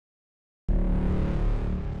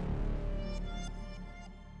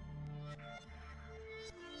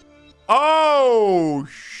Oh,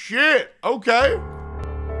 shit. Okay.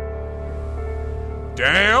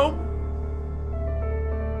 Damn.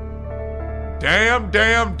 Damn,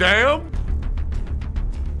 damn, damn.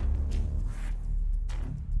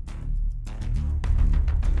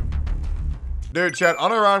 Dude, chat,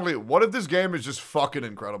 unironically, what if this game is just fucking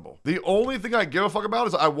incredible? The only thing I give a fuck about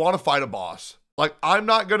is I want to fight a boss. Like, I'm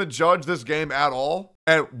not gonna judge this game at all.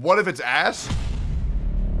 And what if it's ass?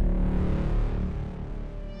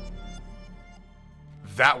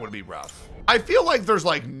 That would be rough. I feel like there's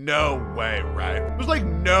like no way, right? There's like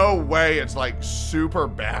no way it's like super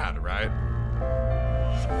bad, right?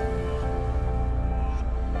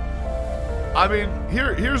 I mean,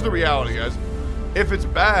 here's the reality, guys. If it's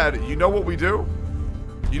bad, you know what we do?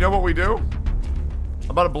 You know what we do? I'm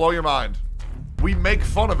about to blow your mind. We make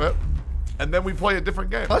fun of it, and then we play a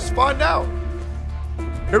different game. Let's find out.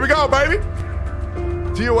 Here we go, baby.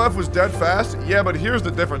 TOF was dead fast. Yeah, but here's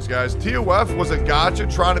the difference, guys. TOF was a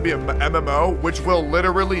gacha trying to be an MMO, which will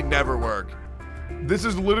literally never work. This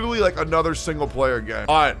is literally like another single player game.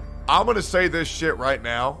 All right, I'm gonna say this shit right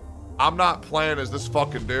now. I'm not playing as this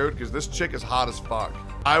fucking dude because this chick is hot as fuck.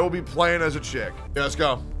 I will be playing as a chick. Yeah, let's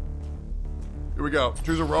go. Here we go.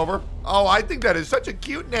 Choose a rover. Oh, I think that is such a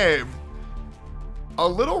cute name. A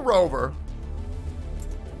little rover.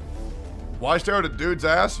 Why stare at a dude's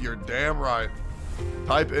ass? You're damn right.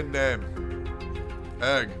 Type in name.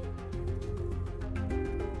 Egg.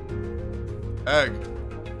 Egg.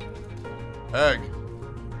 Egg.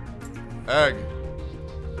 Egg.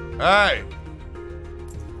 Hey.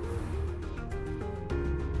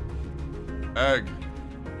 Egg.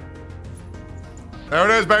 There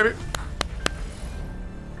it is, baby.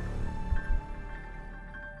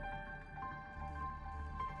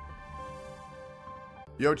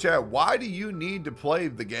 Yo, chat, why do you need to play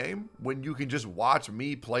the game when you can just watch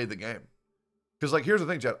me play the game? Because, like, here's the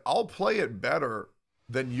thing, chat. I'll play it better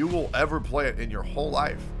than you will ever play it in your whole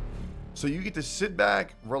life. So you get to sit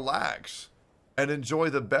back, relax, and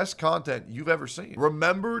enjoy the best content you've ever seen.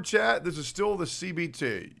 Remember, chat, this is still the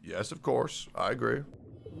CBT. Yes, of course. I agree.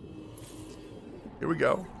 Here we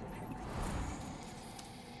go.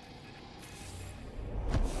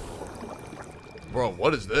 Bro,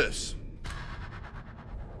 what is this?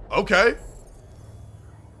 Okay.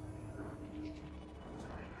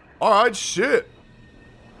 All right, shit.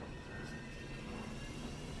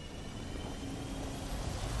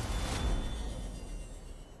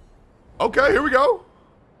 Okay, here we go.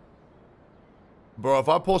 Bro, if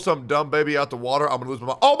I pull some dumb baby out the water, I'm gonna lose my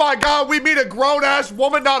mind. Oh my God, we meet a grown-ass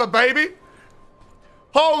woman, not a baby?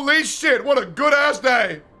 Holy shit, what a good-ass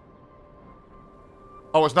day.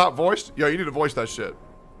 Oh, it's not voiced? Yo, you need to voice that shit.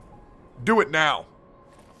 Do it now.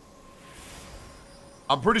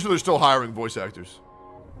 I'm pretty sure they're still hiring voice actors.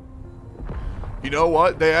 You know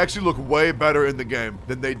what? They actually look way better in the game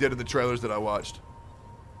than they did in the trailers that I watched.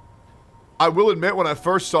 I will admit, when I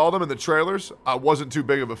first saw them in the trailers, I wasn't too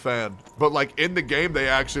big of a fan. But like in the game, they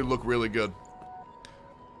actually look really good.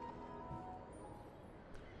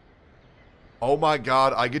 Oh my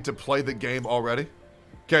God, I get to play the game already?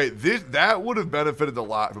 Okay, that would have benefited a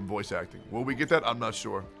lot from voice acting. Will we get that? I'm not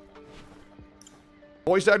sure.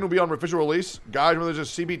 Voice acting will be on official release. Guys, when there's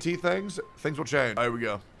just CBT things will change. Here we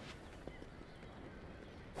go.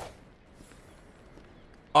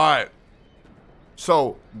 All right.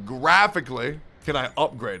 So, graphically, can I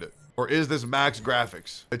upgrade it? Or is this max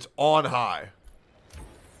graphics? It's on high.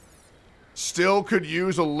 Still could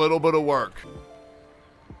use a little bit of work.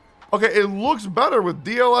 Okay, it looks better with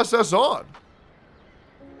DLSS on.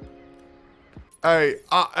 Hey,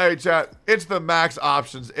 chat, it's the max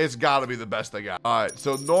options. It's gotta be the best they got. All right,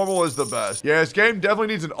 so normal is the best. Yeah, this game definitely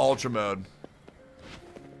needs an ultra mode.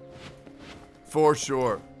 For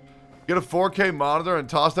sure. Get a 4K monitor and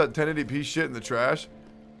toss that 1080p shit in the trash.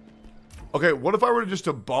 Okay, what if I were just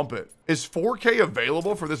to bump it? Is 4K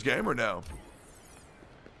available for this game or no?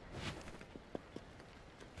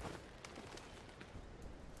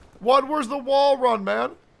 What? Where's the wall run,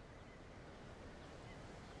 man?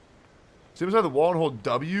 See beside the wall and hold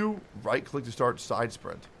W, right click to start side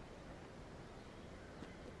sprint.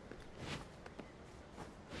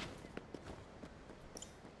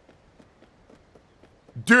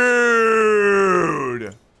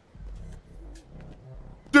 Dude!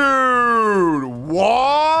 Dude!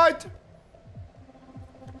 What?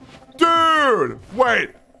 Dude! Wait!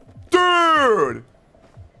 Dude!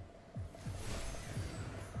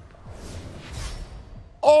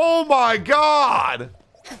 Oh my God!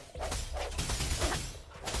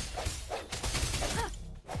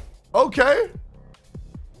 Okay.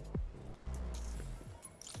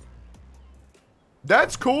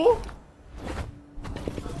 That's cool.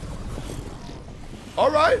 All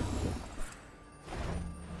right.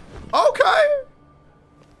 Okay.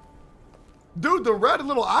 Dude, the red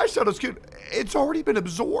little eyeshadow's cute. It's already been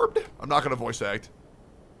absorbed. I'm not going to voice act.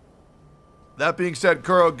 That being said,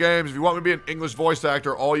 Kuro Games, if you want me to be an English voice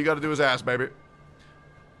actor, all you got to do is ask, baby.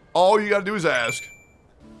 All you got to do is ask.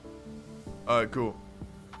 All right, cool.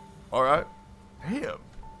 All right. Damn.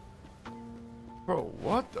 Bro,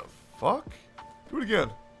 what the fuck? Do it again.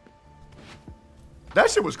 That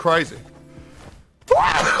shit was crazy.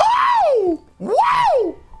 Whoa!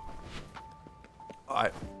 Whoa!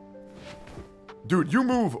 Alright. Dude, you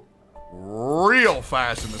move real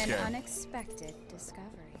fast in this game. An unexpected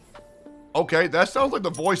discovery. Okay, that sounds like the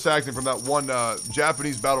voice acting from that one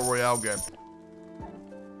Japanese Battle Royale game.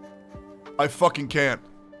 I fucking can't.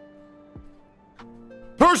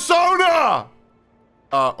 Persona!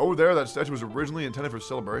 Oh, there, that statue was originally intended for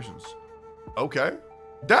celebrations. Okay.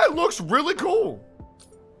 That looks really cool.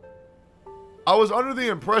 I was under the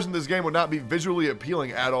impression this game would not be visually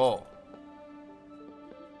appealing at all.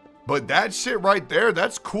 But that shit right there,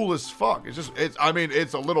 that's cool as fuck. I mean,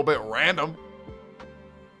 it's a little bit random.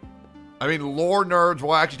 I mean, lore nerds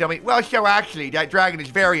will actually tell me, well, so actually, that dragon is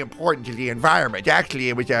very important to the environment. Actually,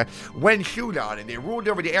 it was a Wenshulan, and they ruled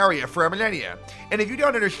over the area for a millennia. And if you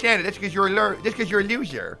don't understand it, that's because you're a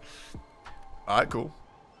loser. All right, cool.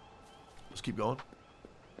 Let's keep going.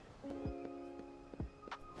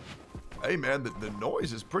 Hey, man, the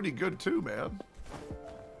noise is pretty good, too, man.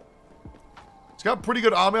 It's got pretty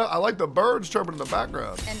good ambiance. I like the birds chirping in the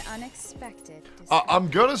background. An unexpected I'm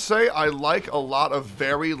gonna say I like a lot of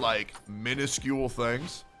very, like, minuscule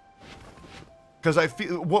things. Because I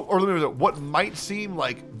feel, what might seem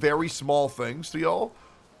like very small things to y'all,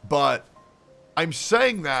 but I'm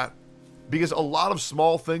saying that because a lot of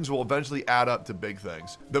small things will eventually add up to big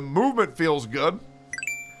things. The movement feels good.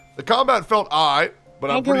 The combat felt alright, but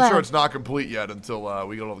I'm pretty sure it's not complete yet until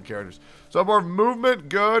we get all the characters. So more movement,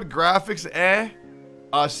 good. Graphics, eh.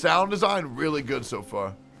 Sound design, really good so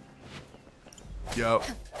far. Yo.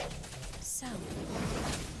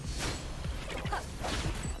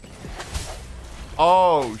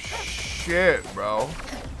 Oh, shit, bro.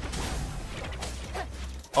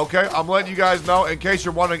 Okay, I'm letting you guys know, in case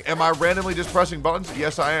you're wondering, am I randomly just pressing buttons?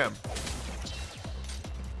 Yes, I am.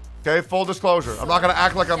 Okay, full disclosure. I'm not going to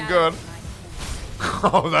act like I'm good.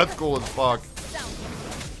 Oh, that's cool as fuck.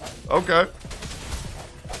 Okay.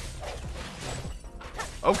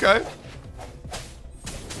 Okay.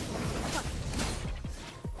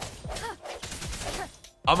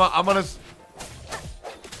 I'm gonna...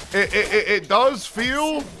 It does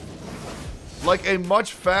feel like a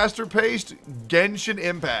much faster paced Genshin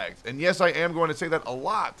Impact. And yes, I am going to say that a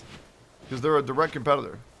lot because they're a direct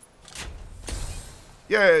competitor.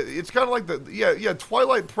 Yeah, it's kind of like the yeah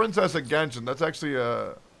Twilight Princess at Genshin. That's actually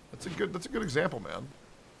that's a good example, man.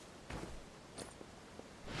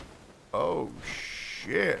 Oh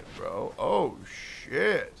shit, bro. Oh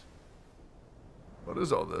shit. What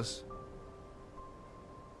is all this?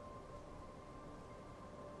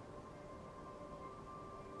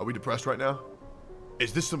 Are we depressed right now?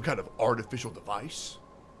 Is this some kind of artificial device?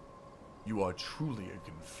 You are truly a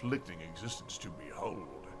conflicting existence to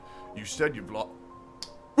behold. You said you've lost...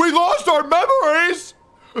 We lost our memories!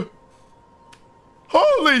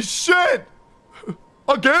 Holy shit!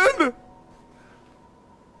 Again?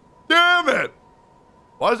 Damn it!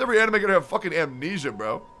 Why does every anime gonna have fucking amnesia,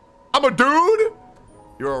 bro? I'm a dude?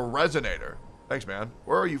 You're a resonator. Thanks, man.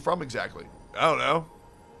 Where are you from exactly? I don't know.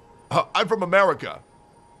 I'm from America.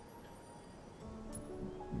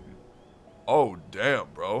 Oh, damn,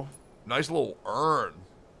 bro. Nice little urn.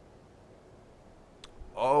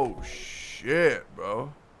 Oh, shit,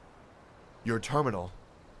 bro. Your terminal.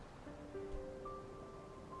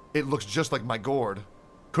 It looks just like my gourd.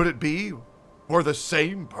 Could it be we're the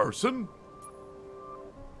same person?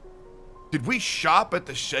 Did we shop at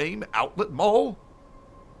the same outlet mall?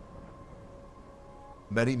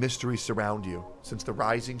 Many mysteries surround you. Since the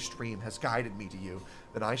rising stream has guided me to you,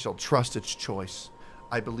 then I shall trust its choice.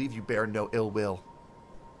 I believe you bear no ill will.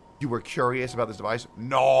 You were curious about this device?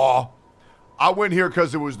 No. I went here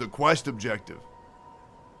because it was the quest objective.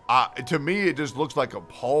 To me, it just looks like a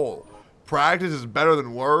pole. Practice is better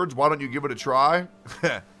than words. Why don't you give it a try?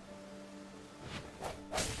 That's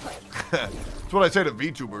what I say to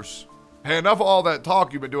VTubers. Hey, enough of all that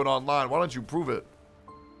talk you've been doing online. Why don't you prove it?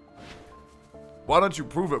 Why don't you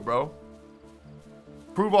prove it, bro?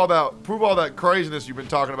 Prove all that craziness you've been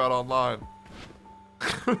talking about online.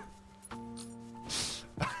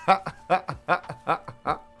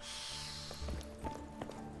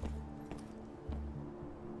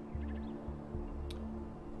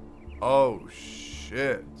 Oh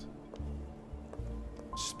shit.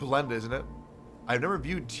 splendid, isn't it? I've never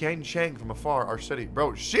viewed Tian Chang from afar, our city.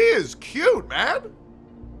 Bro, she is cute, man.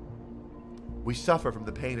 We suffer from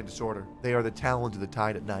the pain and disorder. They are the talons of the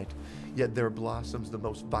tide at night. Yet there blossoms the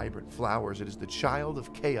most vibrant flowers. It is the child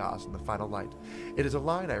of chaos in the final light. It is a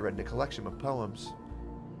line I read in a collection of poems.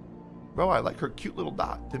 Bro, I like her cute little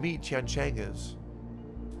dot. To me, Tian Chang is.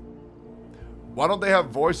 Why don't they have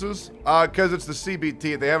voices? Because it's the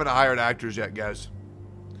CBT. They haven't hired actors yet, guys.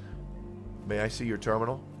 May I see your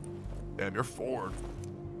terminal? Damn, you're forward.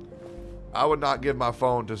 I would not give my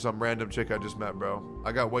phone to some random chick I just met, bro.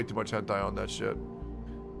 I got way too much hentai on that shit.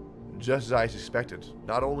 Just as I suspected,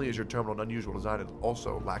 not only is your terminal an unusual design, it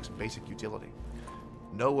also lacks basic utility.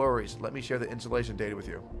 No worries, let me share the installation data with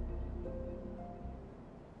you.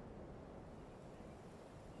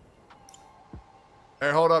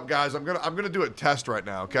 Hey, hold up, guys. I'm gonna do a test right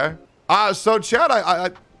now, okay? So Chad,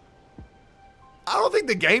 I don't think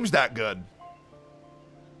the game's that good.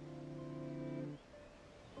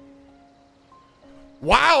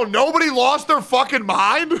 Wow, nobody lost their fucking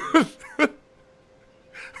mind?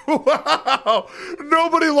 Wow,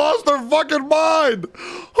 nobody lost their fucking mind.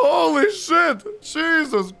 Holy shit.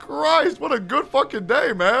 Jesus Christ, what a good fucking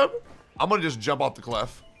day, man. I'm gonna just jump off the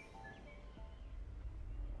cliff.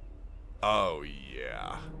 Oh,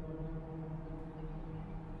 yeah.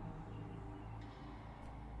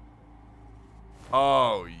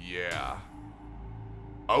 Oh, yeah.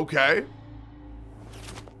 Okay.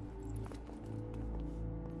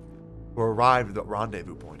 We're arrived at the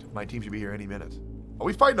rendezvous point. My team should be here any minute. Are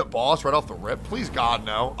we fighting a boss right off the rip? Please, God,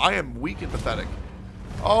 no. I am weak and pathetic.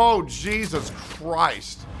 Oh, Jesus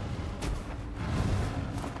Christ.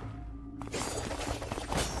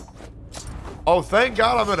 Oh, thank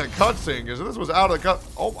God I'm in a cutscene, because this was out of the cut.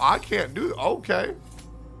 Oh, I can't do that. Okay.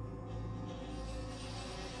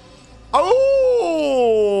 Oh!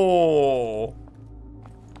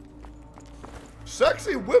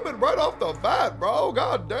 Sexy women right off the bat, bro.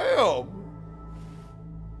 God damn.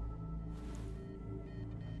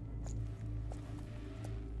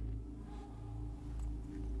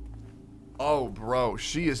 Oh, bro.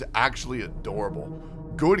 She is actually adorable.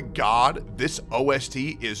 Good God, this OST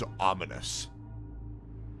is ominous.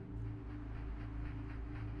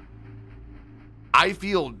 I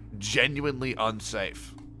feel genuinely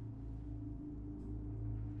unsafe.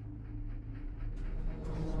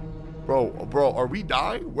 Bro, are we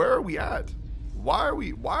dying? Where are we at? Why are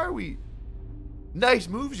we? Nice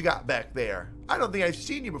moves you got back there. I don't think I've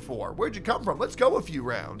seen you before. Where'd you come from? Let's go a few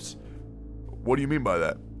rounds. What do you mean by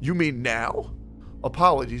that? You mean now?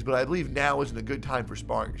 Apologies, but I believe now isn't a good time for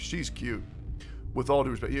sparring. She's cute. With all due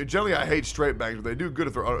respect. You know, generally, I hate straight bangs, but they do good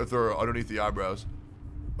if they're underneath the eyebrows.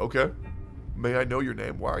 Okay. May I know your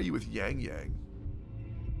name? Why are you with Yang Yang?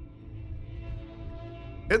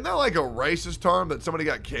 Isn't that like a racist term that somebody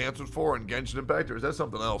got canceled for in Genshin Impact, or is that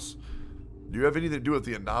something else? Do you have anything to do with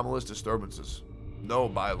the anomalous disturbances? No,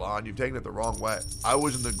 Bylon, you've taken it the wrong way. I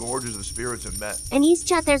was in the Gorges of Spirits and met. In East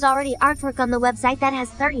Chat, there's already artwork on the website that has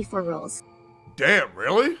 34 rules. Damn,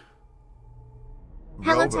 really?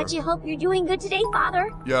 Hello, Touchy. Hope you're doing good today,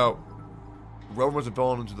 Father. Yo, Rover wasn't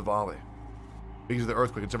falling into the volley because of the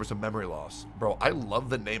earthquake and suffered some memory loss. Bro, I love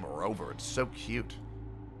the name Rover. It's so cute.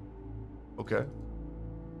 Okay.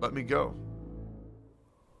 Let me go.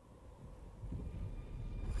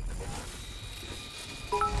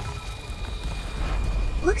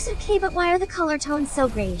 Looks okay, but why are the color tones so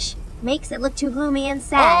grayish? Makes it look too gloomy and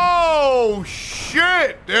sad. Oh,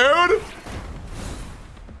 shit, dude!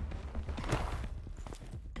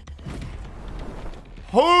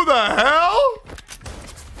 Who the hell?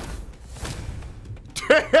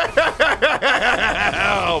 Damn!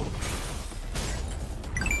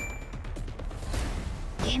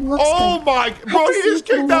 Oh good. my, bro, he just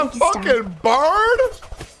kicked that fucking bird?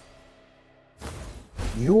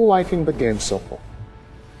 You liking the game so far?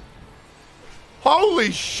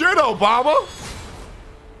 Holy shit, Obama!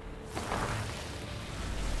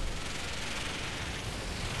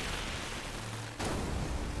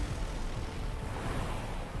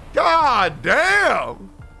 God damn!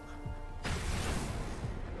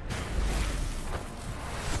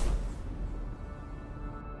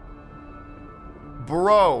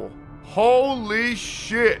 Bro, holy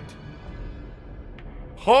shit.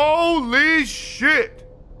 Holy shit.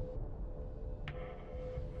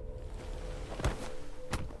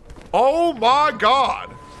 Oh my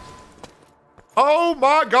God. Oh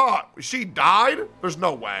my God. She died? There's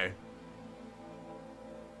no way.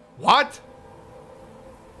 What?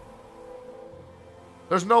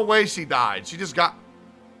 There's no way she died. She just got...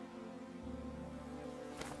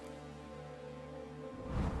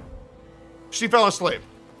 She fell asleep.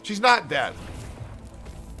 She's not dead.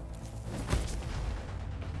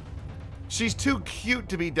 She's too cute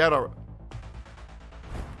to be dead already.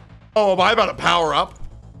 Oh, am I about to power up?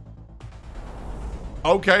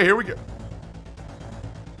 Okay, here we go.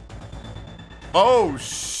 Oh,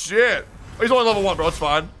 shit. He's only level 1, bro. It's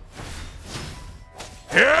fine.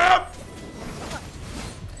 Yep.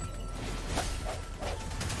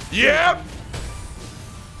 Yep.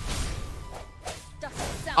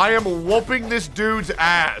 I am whooping this dude's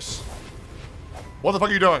ass. What the fuck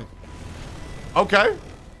are you doing? Okay.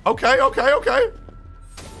 Okay, okay, okay.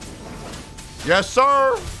 Yes,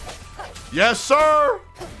 sir. Yes, sir.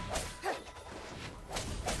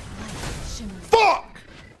 Fuck.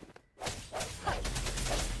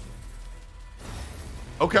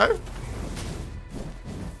 Okay.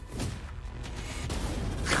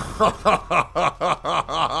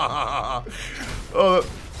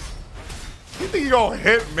 You think you gonna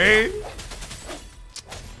hit me?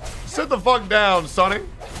 Sit the fuck down, Sonny.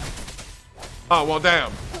 Oh, well,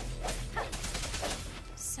 damn.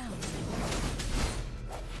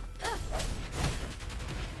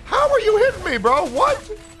 How are you hitting me, bro?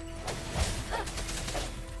 What?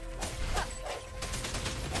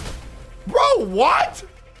 Bro, what?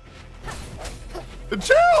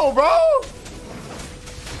 Chill, bro.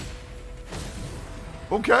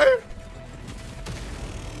 Okay.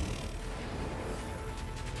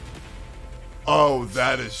 Oh,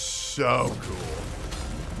 that is so cool.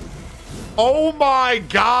 Oh my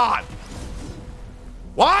God.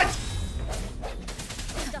 What?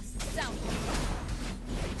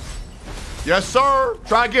 Yes, sir.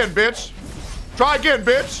 Try again, bitch. Try again,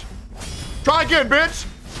 bitch. Try again, bitch.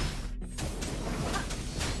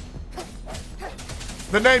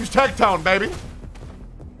 The name's Tectone, baby.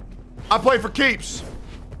 I play for keeps.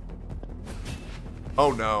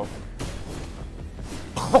 Oh, no.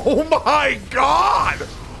 Oh, my God.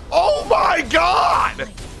 Oh, my God.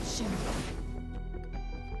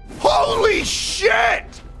 Holy shit.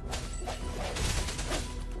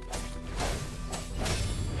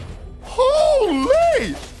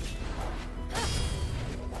 Holy.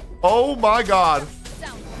 Oh, my God.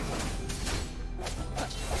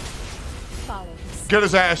 Get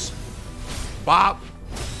his ass. Bop.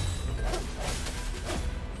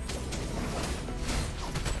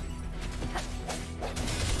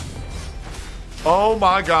 Oh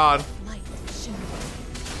my God.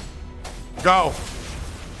 Go.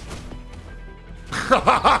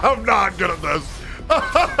 I'm not good at this.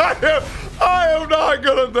 I am not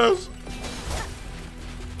good at this.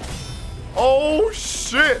 Oh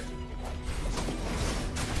shit.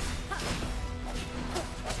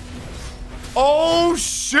 Oh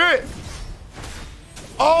shit!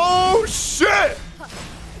 Oh shit!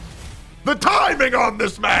 The timing on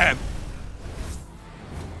this man!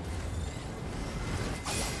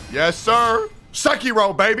 Yes, sir.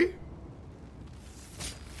 Sekiro, baby.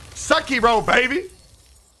 Sekiro, baby.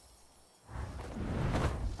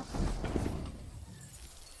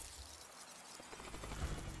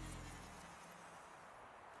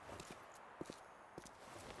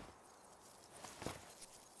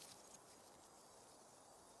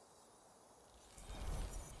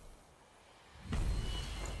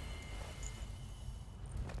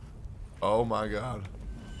 Oh my God.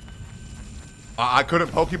 I couldn't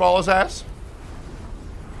Pokeball his ass?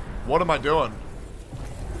 What am I doing?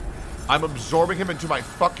 I'm absorbing him into my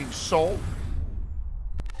fucking soul?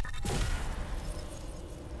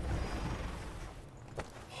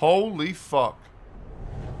 Holy fuck.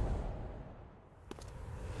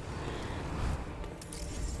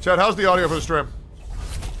 Chad, how's the audio for the stream?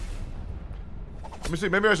 Let me see,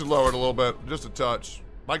 maybe I should lower it a little bit. Just a touch.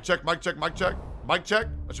 Mic check, mic check, mic check. Mic check.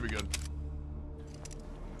 That should be good.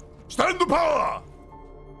 Stand the power!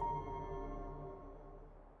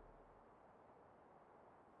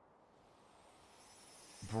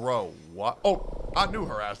 Bro, what? Oh, I knew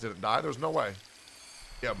her ass didn't die. There's no way.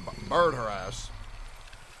 Yeah, bird her ass.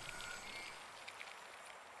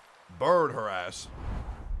 Bird her ass.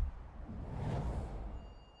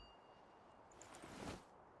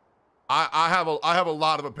 I have a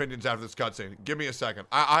lot of opinions after this cutscene. Give me a second.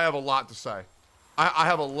 I have a lot to say. I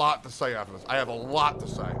have a lot to say after this. I have a lot to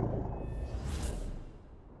say.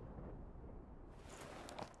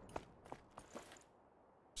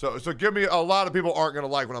 So give me, a lot of people aren't gonna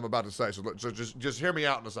like what I'm about to say. So just hear me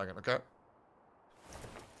out in a second, okay?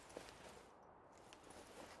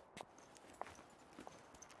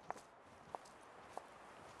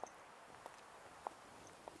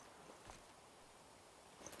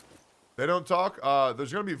 They don't talk.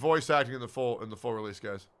 There's gonna be voice acting in the full release,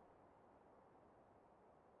 guys.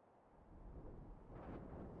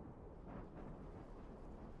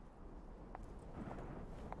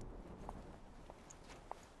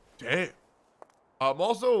 Damn.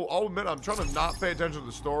 I'll admit, I'm trying to not pay attention to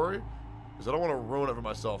the story because I don't want to ruin it for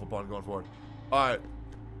myself upon going forward. All right.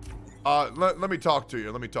 Let me talk to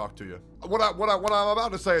you. Let me talk to you. What I'm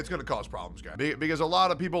about to say, it's gonna cause problems, guys. Because a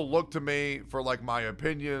lot of people look to me for like my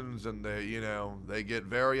opinions, and they get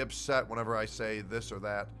very upset whenever I say this or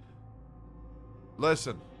that.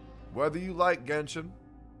 Listen, whether you like Genshin,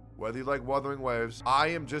 whether you like Wuthering Waves, I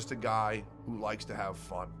am just a guy who likes to have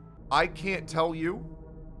fun. I can't tell you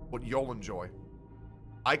what you'll enjoy.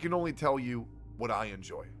 I can only tell you what I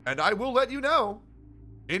enjoy. And I will let you know,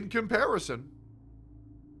 in comparison,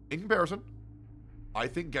 I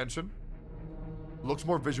think Genshin looks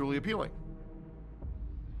more visually appealing.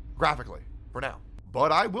 Graphically, for now.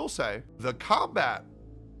 But I will say, the combat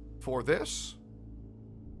for this,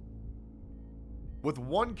 with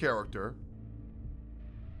one character,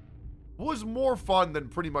 was more fun than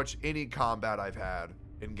pretty much any combat I've had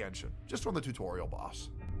in Genshin. Just on the tutorial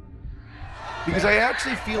boss. Because I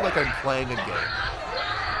actually feel like I'm playing a game.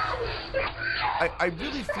 I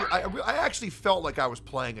really feel, I actually felt like I was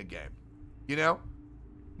playing a game. You know?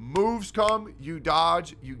 Moves come, you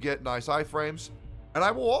dodge, you get nice iframes. And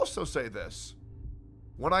I will also say this.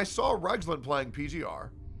 When I saw Regslin playing PGR,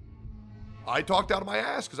 I talked out of my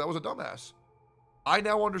ass because I was a dumbass. I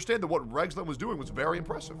now understand that what Regslin was doing was very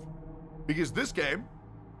impressive. Because this game,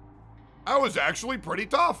 I was actually pretty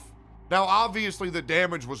tough. Now, obviously, the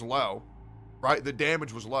damage was low, right? The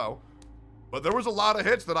damage was low. But there was a lot of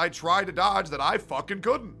hits that I tried to dodge that I fucking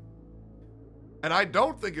couldn't. And I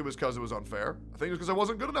don't think it was because it was unfair. I think it was because I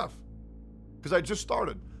wasn't good enough. Because I just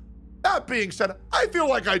started. That being said, I feel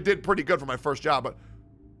like I did pretty good for my first job. But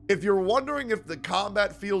if you're wondering if the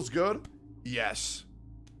combat feels good, yes.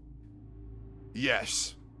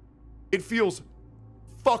 Yes. It feels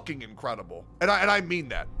fucking incredible. And I mean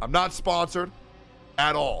that. I'm not sponsored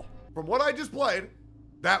at all. From what I just played,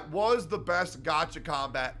 that was the best gacha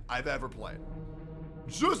combat I've ever played.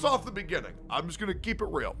 Just off the beginning. I'm just going to keep it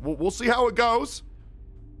real. We'll see how it goes.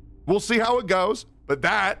 We'll see how it goes. But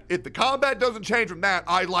that, if the combat doesn't change from that,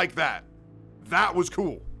 I like that. That was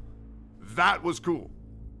cool. That was cool.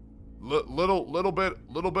 Little bit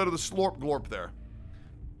of the slorp glorp there.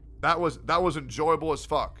 That was enjoyable as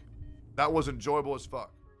fuck. That was enjoyable as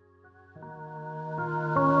fuck.